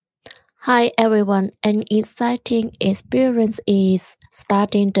Hi everyone, an exciting experience is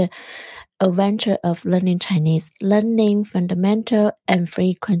starting the adventure of learning Chinese. Learning fundamental and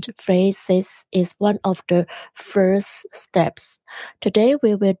frequent phrases is one of the first steps. Today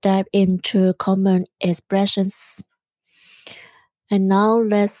we will dive into common expressions. And now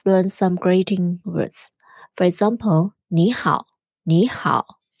let's learn some greeting words. For example, 你好,你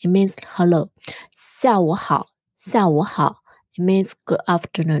好, it means hello. 下午好,下午好, it means good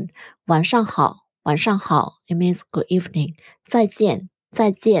afternoon. 晚上好,晚上好, it means good evening. 再见,再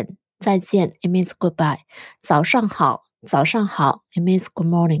见,再见, it means goodbye. 早上好,早上好, it means good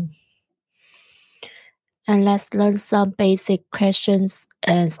morning. And let's learn some basic questions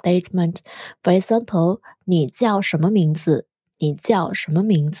and statements. For example, 你叫什么名字?你叫什么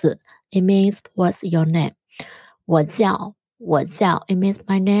名字? It means what's your name? 我叫 it means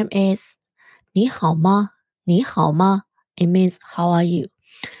my name is. 你好吗?你好吗? It means how are you?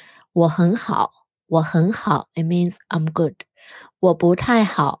 我很好 it means I'm good. 我不太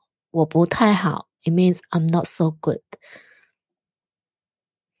好 it means I'm not so good.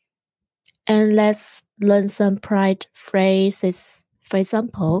 And let's learn some polite phrases. For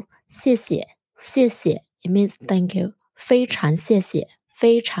example, 谢谢 it means thank you. 非常谢谢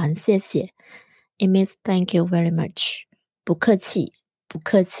it means thank you very much. 不客气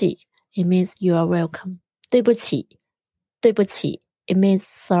it means you are welcome. 对不起 it means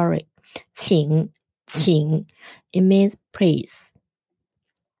sorry. 请 it means please.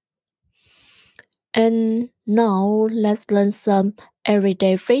 And now let's learn some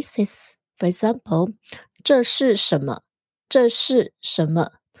everyday phrases. For example, 这是什么?这是什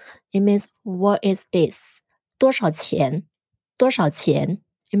么? It means what is this? 多少钱?多少钱?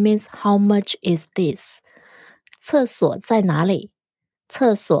 It means how much is this? 厕所在哪里?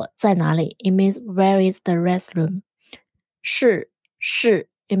厕所在哪里? It means where is the restroom? 是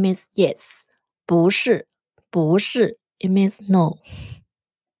it means yes. 不是 it means no.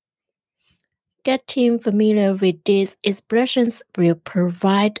 Getting familiar with these expressions will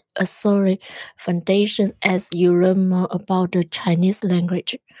provide a solid foundation as you learn more about the Chinese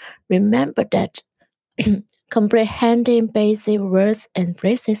language. Remember that comprehending basic words and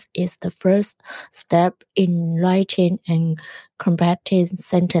phrases is the first step in writing and completing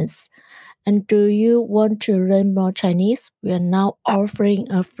sentences. And do you want to learn more Chinese? We are now offering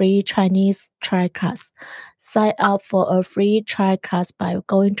a free Chinese trial class. Sign up for a free trial class by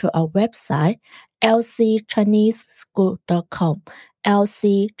going to our website, lcchineseschool.com,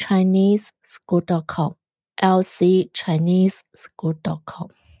 lcchineseschool.com, lcchineseschool.com.